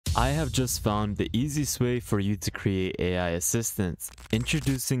I have just found the easiest way for you to create AI assistants.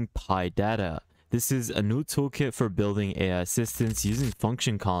 Introducing Phidata. This is a new toolkit for building AI assistants using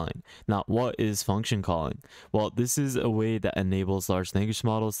function calling. Now, what is function calling? Well, this is a way that enables large language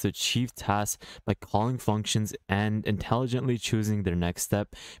models to achieve tasks by calling functions and intelligently choosing their next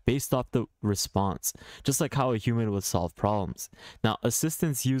step based off the response, just like how a human would solve problems. Now,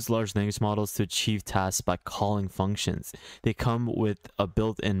 assistants use large language models to achieve tasks by calling functions. They come with a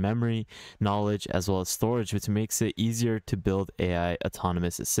built-in memory, knowledge, as well as storage, which makes it easier to build AI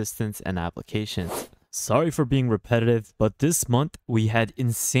autonomous assistants and applications. Sorry for being repetitive, but this month we had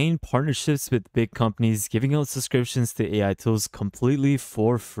insane partnerships with big companies giving out subscriptions to AI tools completely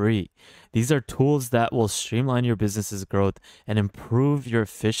for free. These are tools that will streamline your business's growth and improve your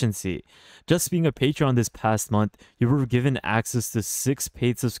efficiency. Just being a patron this past month, you were given access to 6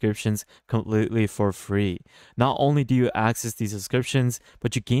 paid subscriptions completely for free. Not only do you access these subscriptions,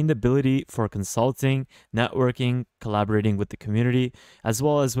 but you gain the ability for consulting, networking, collaborating with the community, as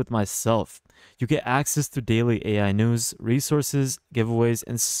well as with myself. You get access to daily AI news, resources, giveaways,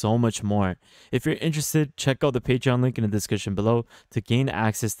 and so much more. If you're interested, check out the Patreon link in the description below to gain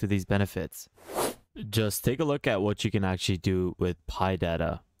access to these benefits. Just take a look at what you can actually do with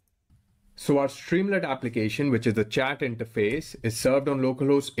Phidata. So our Streamlit application, which is the chat interface, is served on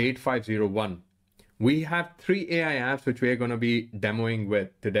localhost 8501. We have 3 AI apps which we are going to be demoing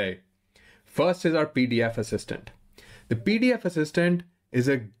with today. First is our PDF assistant. The PDF assistant is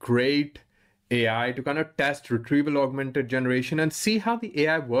a great AI to kind of test retrieval augmented generation and see how the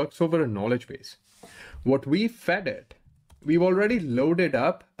AI works over a knowledge base. What we fed it, we've already loaded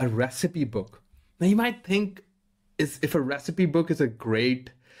up a recipe book. Now you might think if a recipe book is a great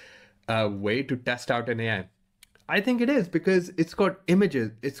way to test out an AI. I think it is because it's got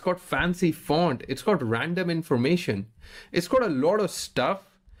images, it's got fancy font, it's got random information, it's got a lot of stuff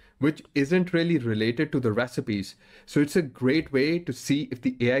which isn't really related to the recipes. So it's a great way to see if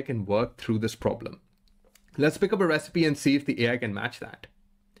the AI can work through this problem. Let's pick up a recipe and see if the AI can match that.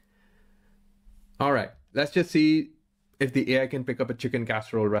 All right, let's just see if the AI can pick up a chicken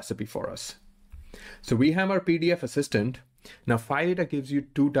casserole recipe for us. So we have our PDF assistant. Now, Phidata gives you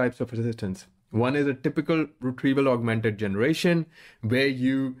 2 types of assistants. One is a typical retrieval augmented generation where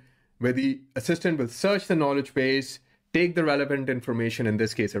the assistant will search the knowledge base, take the relevant information, in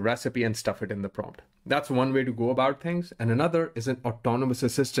this case a recipe, and stuff it in the prompt. That's one way to go about things. And another is an autonomous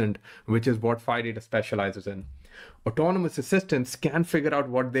assistant, which is what Phidata specializes in. Autonomous assistants can figure out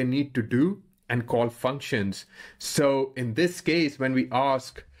what they need to do and call functions. So in this case, when we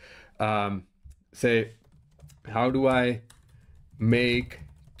ask, say, how do I make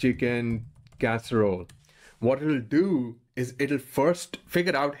chicken casserole? What it'll do is it'll first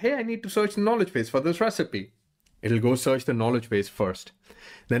figure out, hey, I need to search the knowledge base for this recipe. It'll go search the knowledge base first.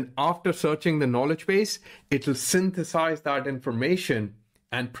 Then after searching the knowledge base, it'll synthesize that information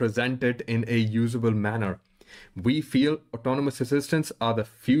and present it in a usable manner. We feel autonomous assistants are the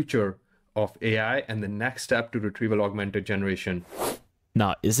future of AI and the next step to retrieval augmented generation.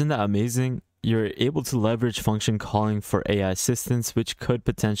 Now, isn't that amazing? You're able to leverage function calling for AI assistants, which could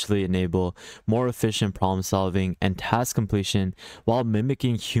potentially enable more efficient problem solving and task completion while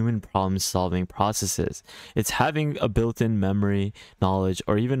mimicking human problem solving processes. It's having a built-in memory, knowledge,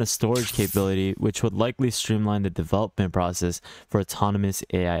 or even a storage capability, which would likely streamline the development process for autonomous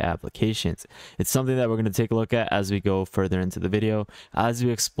AI applications. It's something that we're going to take a look at as we go further into the video, as we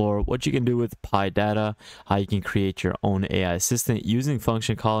explore what you can do with Phidata, how you can create your own AI assistant using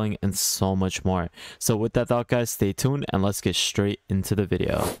function calling, and so much more. So with that thought, guys, stay tuned and let's get straight into the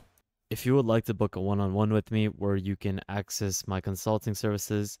video. If you would like to book a one-on-one with me where you can access my consulting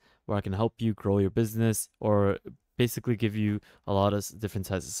services, where I can help you grow your business or basically give you a lot of different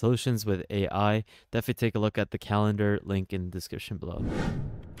types of solutions with AI, definitely take a look at the calendar link in the description below.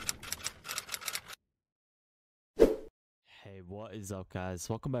 Hey, what is up, guys?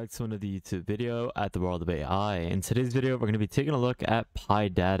 Welcome back to another YouTube video at the World of AI. In today's video, we're going to be taking a look at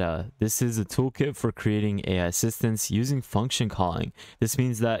Phidata. This is a toolkit for creating AI assistants using function calling. This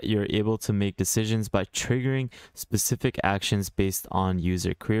means that you're able to make decisions by triggering specific actions based on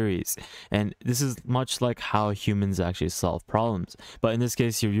user queries. And this is much like how humans actually solve problems. But in this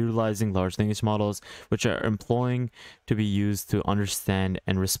case, you're utilizing large language models, which are employing to be used to understand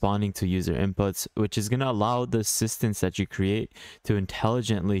and responding to user inputs, which is going to allow the assistants that you create create to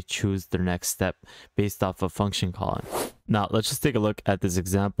intelligently choose their next step based off of function calling. Now, let's just take a look at this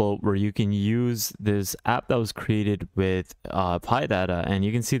example where you can use this app that was created with Phidata, and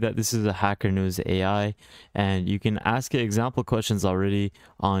you can see that this is a Hacker News AI, and you can ask it example questions already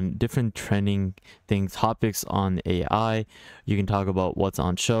on different trending topics on AI. You can talk about what's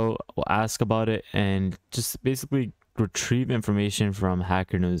on show, ask about it, and just basically retrieve information from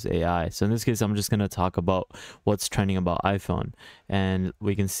Hacker News AI. So in this case, I'm just going to talk about what's trending about iPhone. And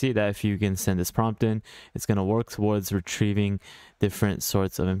we can see that if you can send this prompt in, it's going to work towards retrieving different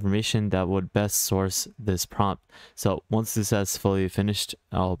sorts of information that would best source this prompt. So once this has fully finished,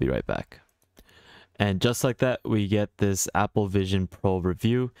 I'll be right back. And just like that, we get this Apple Vision Pro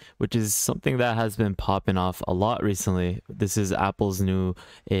review, which is something that has been popping off a lot recently. This is Apple's new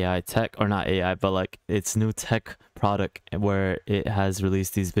AI tech, or not AI, but like its new tech product where it has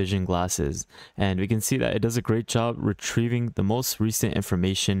released these vision glasses. And we can see that it does a great job retrieving the most recent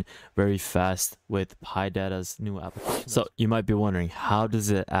information very fast with Phidata's new application. So you might be wondering, how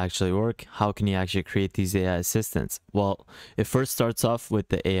does it actually work? How can you actually create these AI assistants? Well, it first starts off with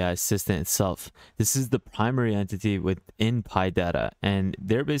the AI assistant itself. This is the primary entity within Phidata, and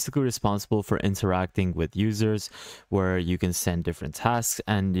they're basically responsible for interacting with users, where you can send different tasks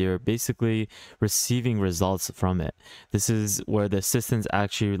and you're basically receiving results from it. This is where the assistants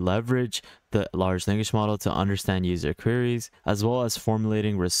actually leverage the large language model to understand user queries, as well as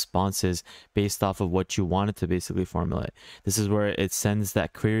formulating responses based off of what you want it to basically formulate. This is where it sends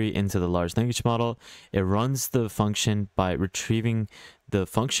that query into the large language model. It runs the function by retrieving the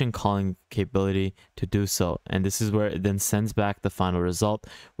function calling capability to do so. And this is where it then sends back the final result,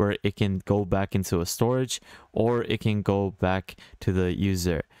 where it can go back into a storage or it can go back to the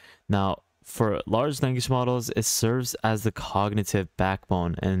user. Now, for large language models, it serves as the cognitive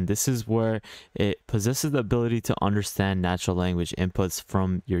backbone, and this is where it possesses the ability to understand natural language inputs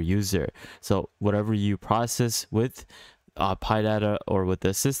from your user. So whatever you process with Phidata or with the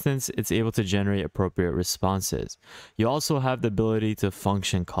assistants, it's able to generate appropriate responses. You also have the ability to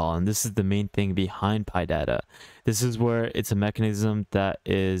function call, and this is the main thing behind Phidata. This is where it's a mechanism that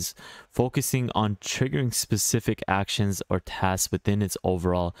is focusing on triggering specific actions or tasks within its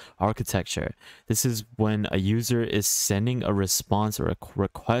overall architecture. This is when a user is sending a response or a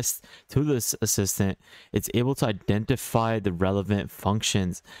request to this assistant, it's able to identify the relevant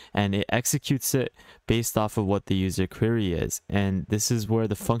functions and it executes it based off of what the user query is. And this is where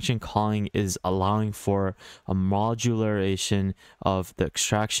the function calling is allowing for a modularization of the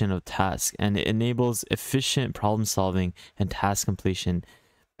extraction of tasks, and it enables efficient problem solving and task completion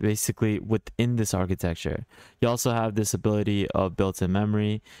basically within this architecture. You also have this ability of built-in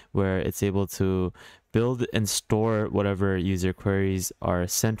memory, where it's able to build and store whatever user queries are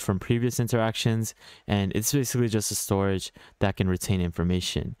sent from previous interactions, and it's basically just a storage that can retain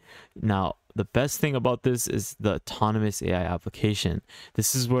information. Now, the best thing about this is the autonomous AI application.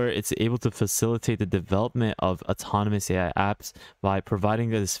 This is where it's able to facilitate the development of autonomous AI apps by providing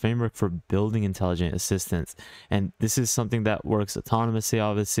this framework for building intelligent assistants. And this is something that works autonomously,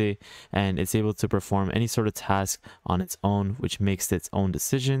 obviously, and it's able to perform any sort of task on its own, which makes its own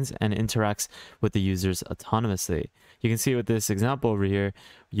decisions and interacts with the users autonomously. You can see with this example over here,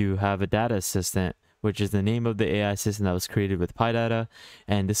 you have a data assistant, which is the name of the AI assistant that was created with Phidata.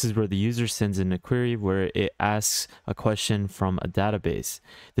 And this is where the user sends in a query where it asks a question from a database.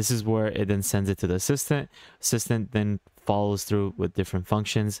 This is where it then sends it to the assistant. Assistant then follows through with different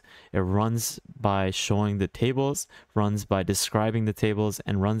functions. It runs by showing the tables, runs by describing the tables,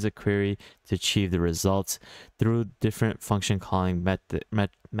 and runs a query to achieve the results through different function calling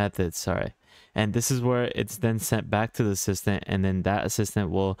methods. And this is where it's then sent back to the assistant, and then that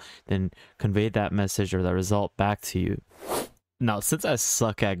assistant will then convey that message or that result back to you. Now, since I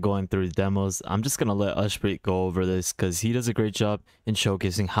suck at going through demos, I'm just going to let Ashpreet go over this because he does a great job in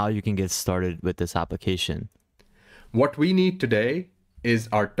showcasing how you can get started with this application. What we need today is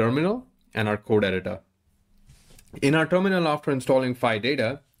our terminal and our code editor. In our terminal, after installing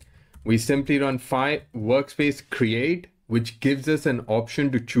Phidata, we simply run phi workspace create, which gives us an option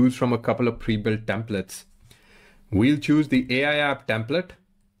to choose from a couple of pre-built templates. We'll choose the AI app template,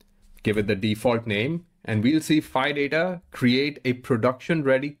 give it the default name, and we'll see Phidata create a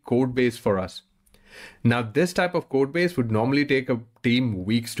production-ready code base for us. Now, this type of code base would normally take a team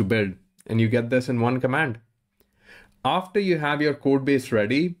weeks to build, and you get this in one command. After you have your code base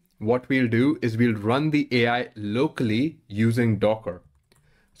ready, what we'll do is we'll run the AI locally using Docker.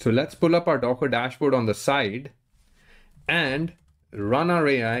 So let's pull up our Docker dashboard on the side and run our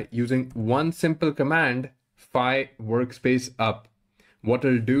AI using one simple command, phi workspace up. What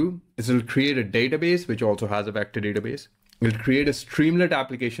it'll do is it'll create a database, which also has a vector database. It'll create a Streamlit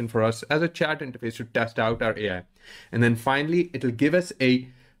application for us as a chat interface to test out our AI. And then finally, it'll give us a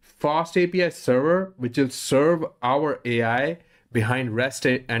fast API server, which will serve our AI behind REST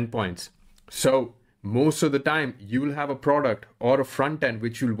endpoints. So most of the time, you will have a product or a front end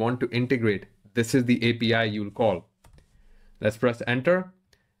which you'll want to integrate. This is the API you'll call. Let's press enter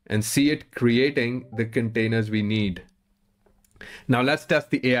and see it creating the containers we need. Now let's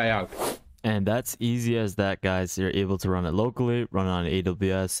test the AI out. And that's easy as that, guys. You're able to run it locally, run it on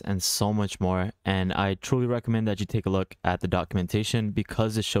AWS, and so much more. And I truly recommend that you take a look at the documentation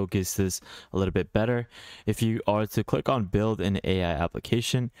because it showcases a little bit better. If you are to click on build an AI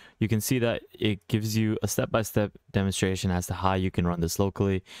application, you can see that it gives you a step-by-step demonstration as to how you can run this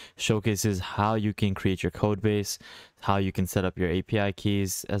locally, showcases how you can create your code base, how you can set up your API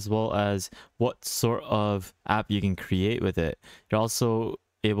keys, as well as what sort of app you can create with it. You're also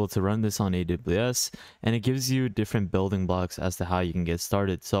able to run this on AWS, and it gives you different building blocks as to how you can get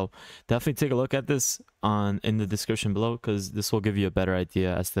started. So definitely take a look at this in the description below, because this will give you a better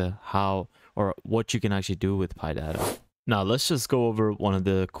idea as to how or what you can actually do with Phidata. Now let's just go over one of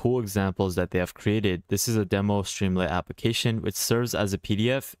the cool examples that they have created. This is a demo Streamlit application which serves as a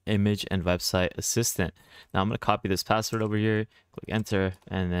PDF, image, and website assistant. Now I'm going to copy this password over here, click enter,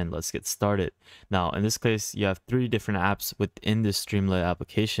 and then let's get started. Now in this case, you have 3 different apps within this Streamlit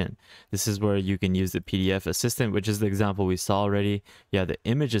application. This is where you can use the PDF assistant, which is the example we saw already. You have the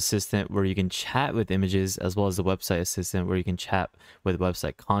image assistant where you can chat with images, as well as the website assistant where you can chat with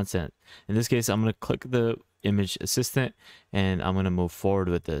website content. In this case, I'm going to click the image assistant and I'm going to move forward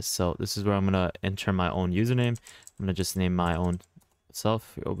with this. So this is where I'm going to enter my own username. I'm going to just name my own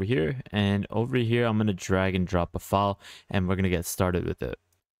self over here, and over here I'm going to drag and drop a file, and we're going to get started with it.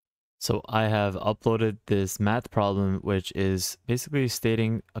 So I have uploaded this math problem, which is basically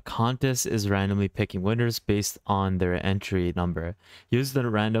stating a contest is randomly picking winners based on their entry number. Use the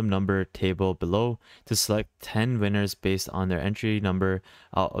random number table below to select 10 winners based on their entry number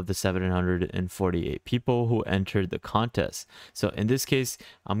out of the 748 people who entered the contest. So in this case,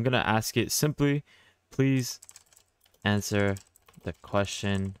 I'm going to ask it simply, please answer the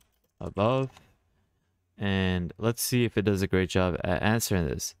question above. And let's see if it does a great job at answering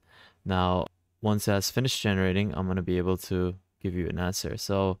this. Now, once it has finished generating, I'm going to be able to give you an answer.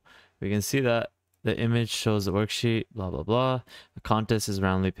 So we can see that the image shows the worksheet, blah, blah, blah. The contest is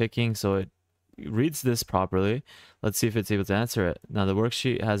randomly picking, so it reads this properly. Let's see if it's able to answer it. Now, the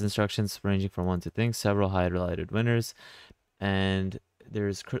worksheet has instructions ranging from 1 to think, several highlighted winners, and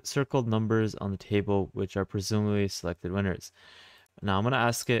there's circled numbers on the table, which are presumably selected winners. Now, I'm going to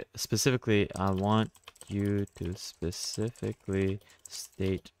ask it specifically, I want you to specifically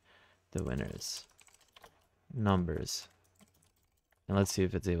state the winners numbers, and let's see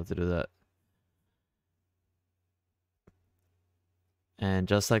if it's able to do that. And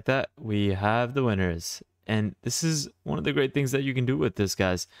just like that, we have the winners. And this is one of the great things that you can do with this,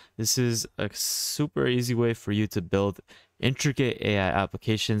 guys. This is a super easy way for you to build intricate AI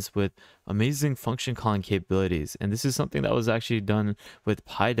applications with amazing function calling capabilities. And this is something that was actually done with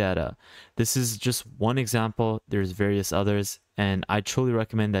Phidata. This is just one example. There's various others, and I truly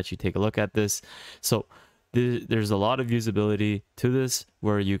recommend that you take a look at this. So there's a lot of usability to this,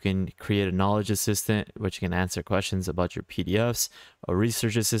 where you can create a knowledge assistant, which can answer questions about your PDFs, a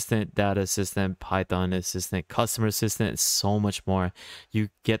research assistant, data assistant, Python assistant, customer assistant, so much more. You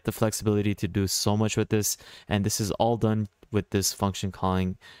get the flexibility to do so much with this, and this is all done with this function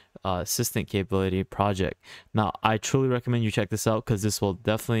calling assistant capability project. Now, I truly recommend you check this out, because this will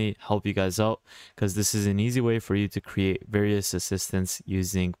definitely help you guys out, because this is an easy way for you to create various assistants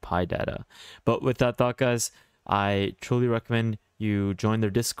using Phidata. But with that thought, guys, I truly recommend you join their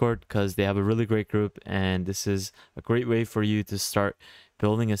Discord, because they have a really great group, and this is a great way for you to start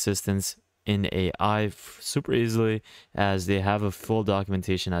building assistants in AI super easily, as they have a full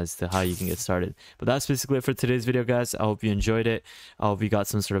documentation as to how you can get started. But that's basically it for today's video, guys. I hope you enjoyed it. I hope you got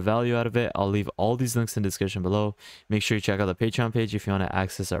some sort of value out of it. I'll leave all these links in the description below. Make sure you check out the Patreon page if you want to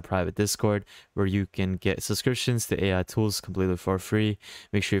access our private Discord, where you can get subscriptions to AI tools completely for free.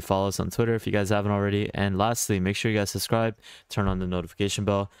 Make sure you follow us on Twitter if you guys haven't already. And lastly, make sure you guys subscribe, turn on the notification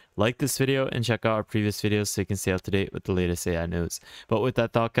bell, like this video, and check out our previous videos so you can stay up to date with the latest AI news. But with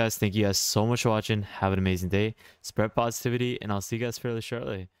that thought, guys, thank you guys so much for watching. Have an amazing day, spread positivity, and I'll see you guys fairly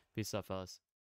shortly. Peace out, fellas.